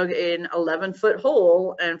we dug an 11-foot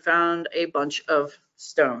hole and found a bunch of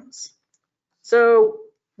stones. So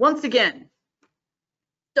once again,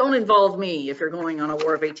 don't involve me if you're going on a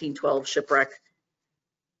War of 1812 shipwreck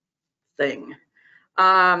thing.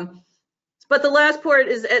 But the last part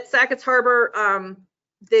is at Sackett's Harbor.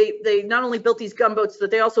 They not only built these gunboats, but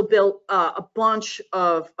they also built a bunch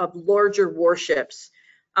of larger warships,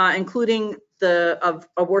 including a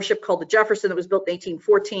warship called the Jefferson that was built in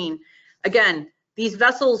 1814. Again, these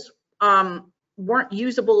vessels weren't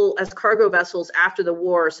usable as cargo vessels after the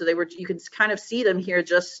war, so they were. You can kind of see them here,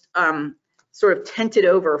 just sort of tented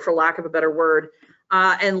over, for lack of a better word,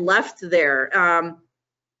 and left there.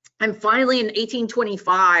 And finally, in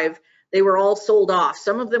 1825, they were all sold off.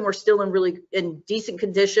 Some of them were still in decent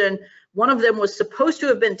condition. One of them was supposed to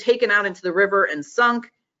have been taken out into the river and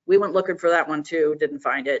sunk. We went looking for that one too, didn't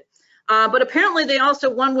find it. But apparently they also,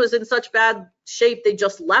 one was in such bad shape, they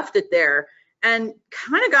just left it there and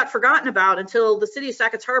kind of got forgotten about until the city of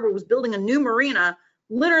Sackett's Harbor was building a new marina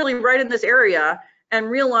literally right in this area and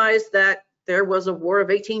realized that there was a War of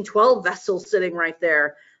 1812 vessel sitting right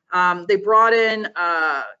there. They brought in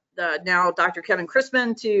now Dr. Kevin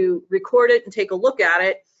Crispin to record it and take a look at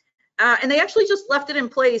it. And they actually just left it in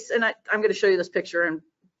place. And I'm going to show you this picture, and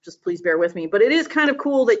just please bear with me. But it is kind of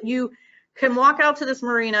cool that you can walk out to this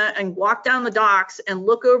marina and walk down the docks and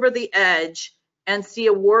look over the edge and see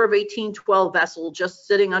a War of 1812 vessel just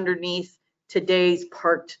sitting underneath today's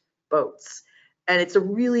parked boats. And it's a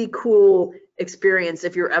really cool experience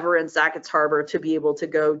if you're ever in Sackett's Harbor to be able to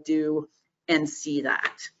go do and see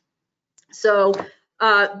that. So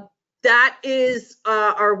that is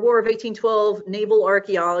our War of 1812 naval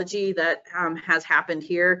archaeology that has happened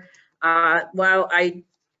here. While I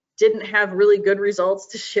didn't have really good results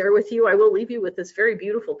to share with you, I will leave you with this very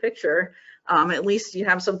beautiful picture. At least you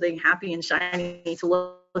have something happy and shiny to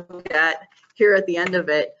look at here at the end of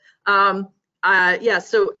it. Yeah,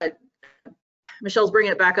 so Michelle's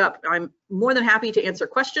bringing it back up. I'm more than happy to answer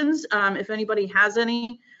questions if anybody has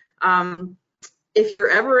any. If you're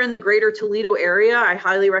ever in the greater Toledo area, I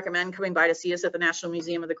highly recommend coming by to see us at the National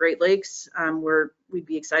Museum of the Great Lakes, where we'd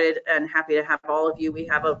be excited and happy to have all of you. We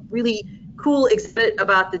have a really cool exhibit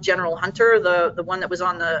about the General Hunter, the one that was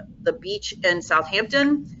on the beach in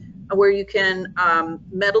Southampton, where you can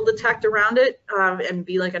metal detect around it and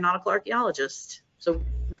be like a nautical archaeologist. So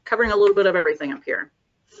covering a little bit of everything up here.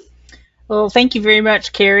 Well, thank you very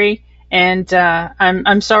much, Carrie. And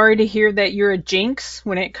I'm sorry to hear that you're a jinx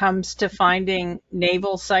when it comes to finding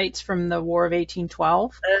naval sites from the War of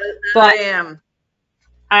 1812. But I am.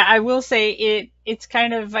 I will say it's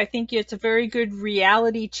kind of, I think it's a very good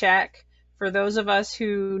reality check for those of us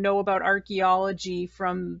who know about archaeology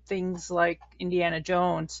from things like Indiana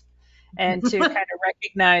Jones, and to kind of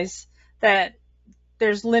recognize that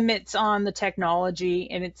there's limits on the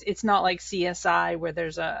technology, and it's not like CSI where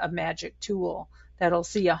there's a magic tool that'll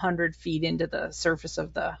see 100 feet into the surface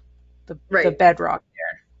of the bedrock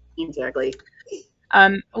there. Exactly.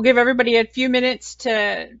 We'll give everybody a few minutes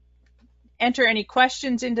to enter any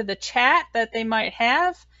questions into the chat that they might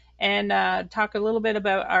have, and talk a little bit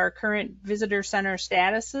about our current visitor center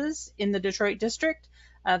statuses in the Detroit district.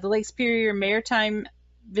 The Lake Superior Maritime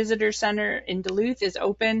Visitor Center in Duluth is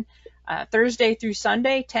open Thursday through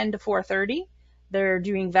Sunday, 10 to 4:30. They're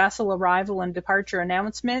doing vessel arrival and departure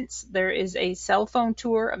announcements. There is a cell phone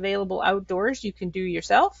tour available outdoors you can do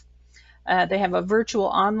yourself. They have a virtual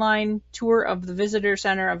online tour of the visitor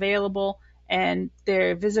center available, and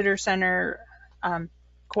their visitor center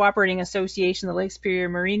cooperating association, the Lake Superior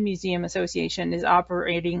Marine Museum Association, is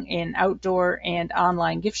operating an outdoor and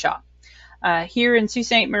online gift shop. Here in Sault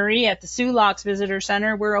Ste. Marie at the Sioux Locks Visitor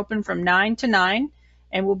Center, we're open from 9 to 9.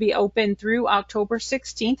 And we'll be open through October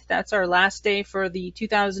 16th. That's our last day for the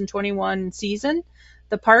 2021 season.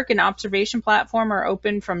 The park and observation platform are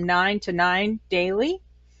open from 9 to 9 daily.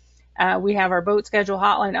 We have our boat schedule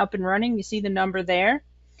hotline up and running. You see the number there.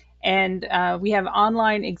 And we have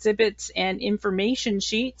online exhibits and information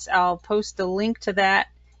sheets. I'll post a link to that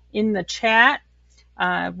in the chat,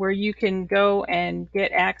 where you can go and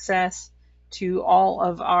get access to all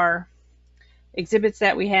of our exhibits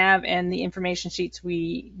that we have and the information sheets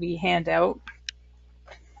we hand out.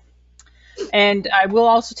 And I will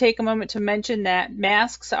also take a moment to mention that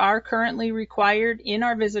masks are currently required in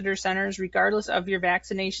our visitor centers regardless of your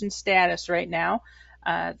vaccination status right now.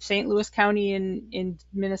 St. Louis County in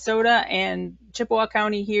Minnesota and Chippewa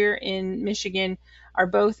County here in Michigan are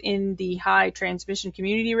both in the high transmission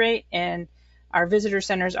community rate, and our visitor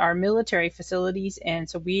centers are military facilities, and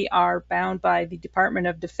so we are bound by the Department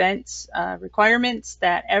of Defense requirements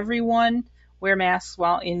that everyone wear masks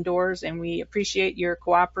while indoors, and we appreciate your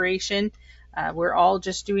cooperation. We're all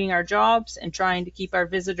just doing our jobs and trying to keep our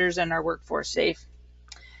visitors and our workforce safe,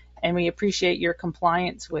 and we appreciate your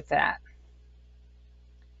compliance with that.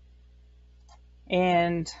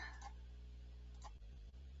 And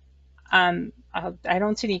I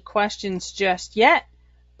don't see any questions just yet,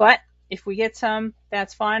 but if we get some,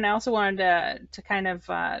 that's fine. I also wanted to kind of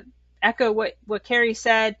echo what Carrie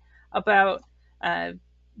said about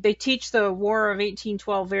they teach the War of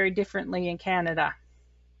 1812 very differently in Canada.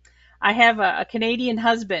 I have a Canadian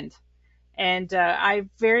husband, and I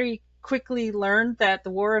very going learned that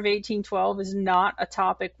the War of 1812 is not a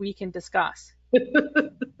topic we can discuss.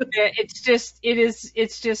 It's just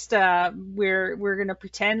we're going to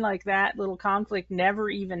pretend like that little conflict never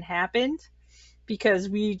even happened, because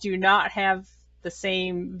we do not have the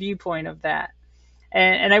same viewpoint of that.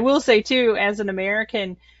 And I will say too, as an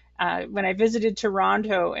American, when I visited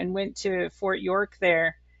Toronto and went to Fort York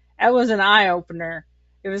there, that was an eye opener.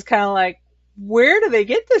 It was kind of like, where do they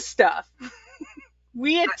get this stuff?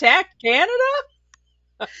 We attacked Canada?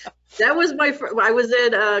 That was I was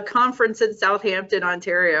at a conference in Southampton,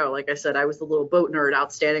 Ontario. Like I said, I was the little boat nerd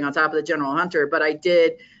out standing on top of the General Hunter, but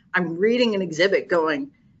I'm reading an exhibit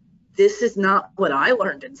going, this is not what I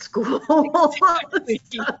learned in school. Exactly.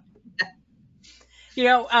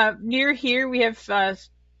 Near here we have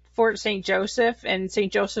Fort St. Joseph and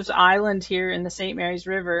St. Joseph's Island here in the St. Mary's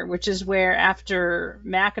River, which is where after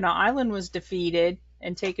Mackinac Island was defeated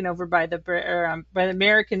and taken over by the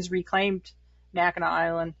Americans, reclaimed Mackinac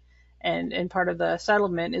Island, and part of the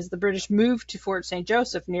settlement is the British moved to Fort St.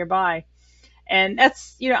 Joseph nearby. And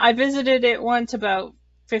that's, I visited it once about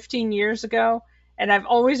 15 years ago, and I've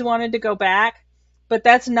always wanted to go back, but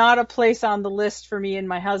that's not a place on the list for me and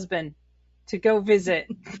my husband to go visit.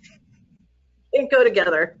 Can't go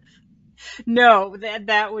together. No,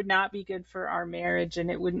 that would not be good for our marriage, and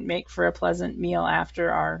it wouldn't make for a pleasant meal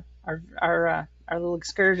after our little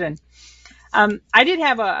excursion. I did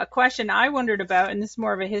have a question I wondered about, and this is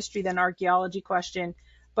more of a history than archaeology question,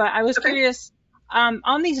 but I was curious,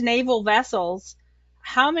 on these naval vessels,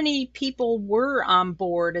 how many people were on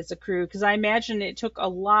board as a crew? Because I imagine it took a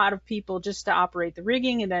lot of people just to operate the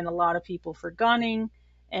rigging, and then a lot of people for gunning,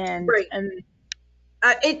 and right.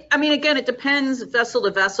 Again, it depends vessel to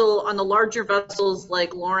vessel. On the larger vessels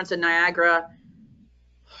like Lawrence and Niagara,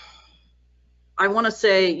 I want to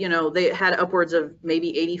say, they had upwards of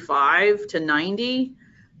maybe 85 to 90.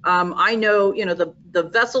 I know, the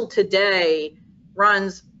vessel today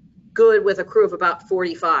runs good with a crew of about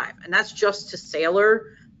 45, and that's just to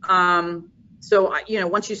sailor. So,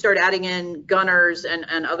 once you start adding in gunners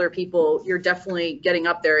and other people, you're definitely getting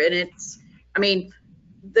up there. And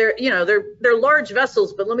they're large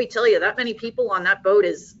vessels, but let me tell you, that many people on that boat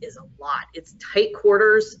is a lot. It's tight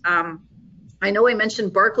quarters. I know I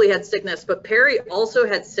mentioned Barclay had sickness, but Perry also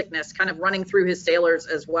had sickness kind of running through his sailors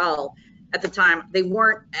as well at the time. They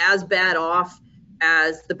weren't as bad off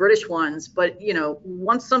as the British ones, but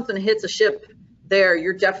once something hits a ship there,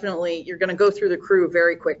 you're going to go through the crew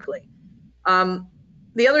very quickly.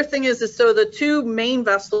 The other thing is so the two main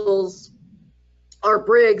vessels are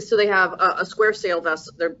brigs, so they have a square sail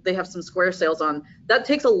vessel. They have some square sails on. That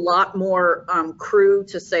takes a lot more crew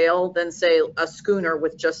to sail than, say, a schooner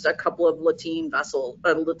with just a couple of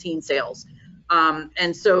lateen sails.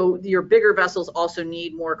 And so your bigger vessels also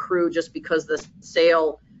need more crew just because the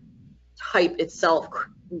sail type itself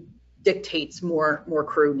dictates more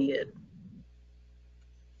crew needed.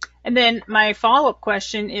 And then my follow-up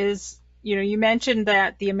question is, you mentioned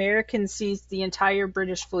that the Americans seized the entire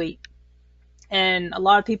British fleet, and a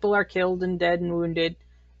lot of people are killed and dead and wounded,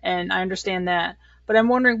 and I understand that. But I'm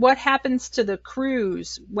wondering what happens to the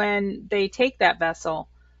crews when they take that vessel.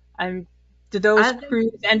 Do those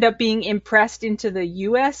crews end up being impressed into the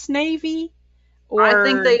U.S. Navy? Or... I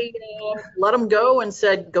think they let them go and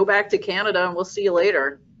said, go back to Canada and we'll see you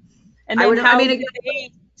later. And then how did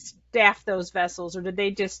they staff those vessels, or did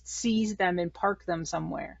they just seize them and park them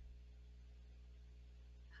somewhere?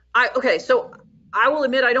 So I will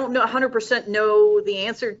admit I don't 100% know the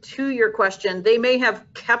answer to your question. They may have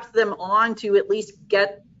kept them on to at least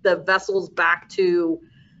get the vessels back to,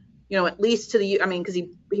 at least to because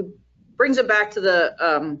he brings it back to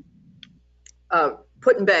the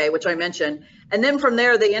Put-in Bay, which I mentioned. And then from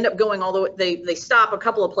there, they end up going all the way. They stop a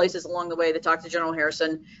couple of places along the way to talk to General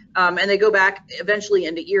Harrison, and they go back eventually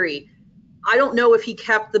into Erie. I don't know if he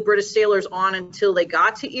kept the British sailors on until they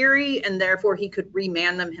got to Erie, and therefore he could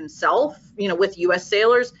reman them himself, with U.S.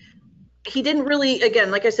 sailors. He didn't really, again,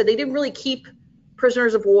 like I said, they didn't really keep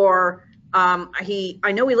prisoners of war.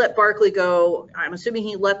 I know he let Barclay go. I'm assuming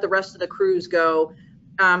he let the rest of the crews go.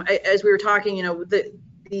 As we were talking,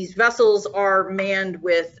 these vessels are manned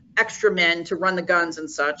with extra men to run the guns and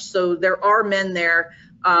such. So there are men there.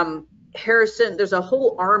 Harrison, there's a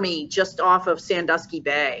whole army just off of Sandusky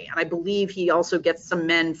Bay, and I believe he also gets some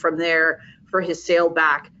men from there for his sail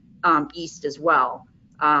back east as well.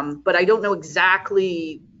 But I don't know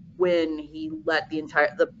exactly when he let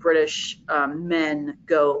the British men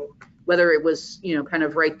go, whether it was kind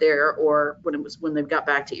of right there or when they got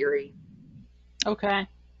back to Erie. Okay.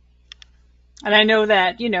 And I know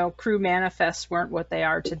that crew manifests weren't what they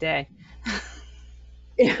are today.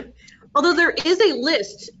 Yeah. Although there is a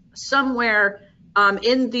list somewhere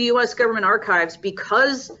in the U.S. government archives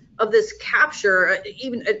because of this capture.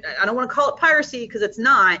 Even I don't want to call it piracy because it's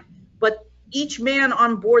not, but each man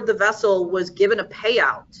on board the vessel was given a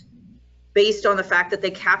payout based on the fact that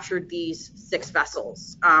they captured these 6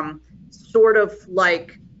 vessels, sort of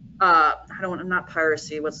like I'm not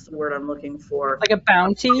piracy. What's the word I'm looking for? Like a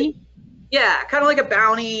bounty, Yeah, kind of like a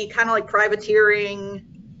bounty, kind of like privateering.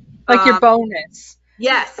 like your Um, bonus.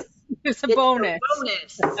 yes, It's a it's the bonus.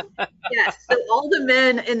 bonus. Yes, so all the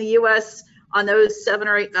men in the U.S. on those 7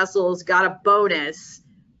 or 8 vessels got a bonus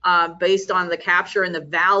based on the capture and the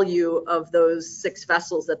value of those 6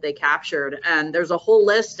 vessels that they captured. And there's a whole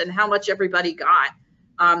list and how much everybody got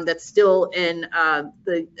that's still in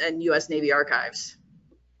the U.S. Navy archives.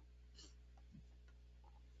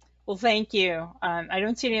 Well, thank you. I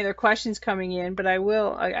don't see any other questions coming in, but I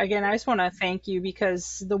will. Again, I just want to thank you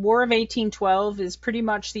because the War of 1812 is pretty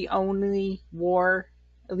much the only war,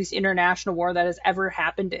 at least international war, that has ever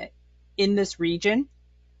happened in this region,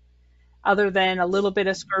 other than a little bit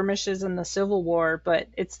of skirmishes in the Civil War. But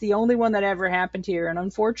it's the only one that ever happened here. And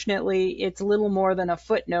unfortunately, it's little more than a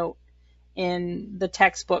footnote in the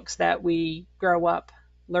textbooks that we grow up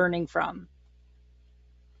learning from.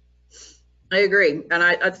 I agree. And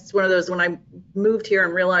it's one of those, when I moved here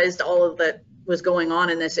and realized all of that was going on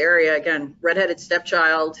in this area, again, redheaded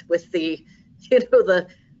stepchild with the,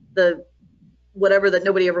 the whatever that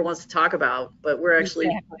nobody ever wants to talk about, but we're actually,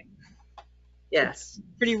 Exactly. yes. It's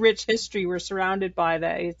pretty rich history we're surrounded by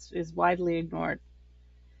that is widely ignored.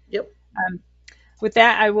 Yep. With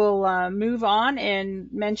that, I will move on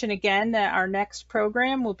and mention again that our next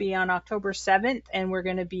program will be on October 7th, and we're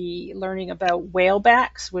going to be learning about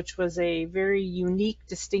whalebacks, which was a very unique,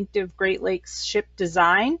 distinctive Great Lakes ship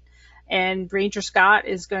design. And Ranger Scott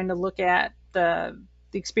is going to look at the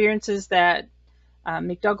experiences that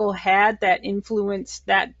McDougall had that influenced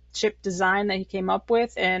that ship design that he came up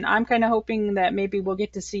with. And I'm kind of hoping that maybe we'll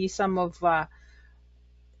get to see some of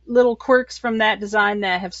little quirks from that design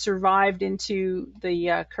that have survived into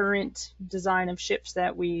the current design of ships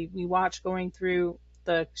that we watch going through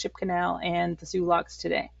the ship canal and the Sulaks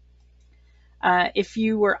today. If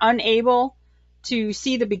you were unable to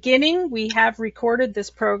see the beginning, we have recorded this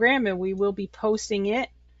program and we will be posting it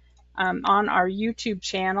on our YouTube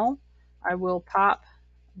channel. I will pop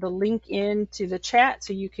the link into the chat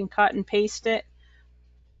so you can cut and paste it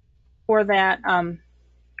for that.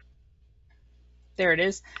 There it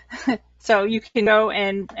is. So you can go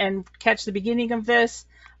and catch the beginning of this.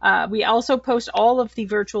 We also post all of the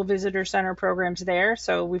Virtual Visitor Center programs there.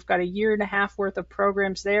 So we've got a 1.5 years worth of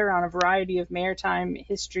programs there on a variety of maritime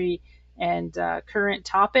history and current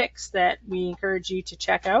topics that we encourage you to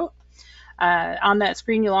check out. On that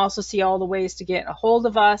screen, you'll also see all the ways to get a hold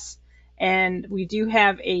of us. And we do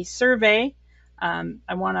have a survey.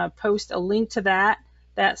 I want to post a link to that.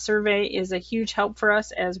 That survey is a huge help for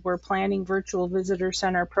us as we're planning Virtual Visitor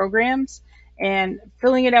Center programs. And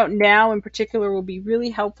filling it out now in particular will be really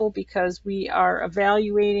helpful because we are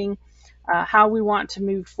evaluating how we want to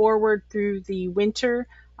move forward through the winter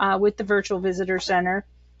with the Virtual Visitor Center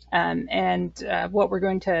and what we're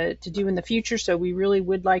going to do in the future. So we really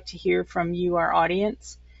would like to hear from you, our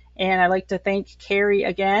audience. And I'd like to thank Carrie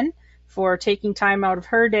again for taking time out of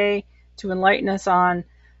her day to enlighten us on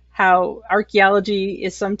how archaeology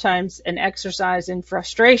is sometimes an exercise in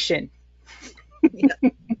frustration. Yeah.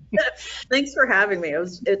 Thanks for having me.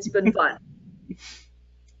 It's been fun.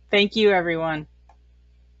 Thank you, everyone.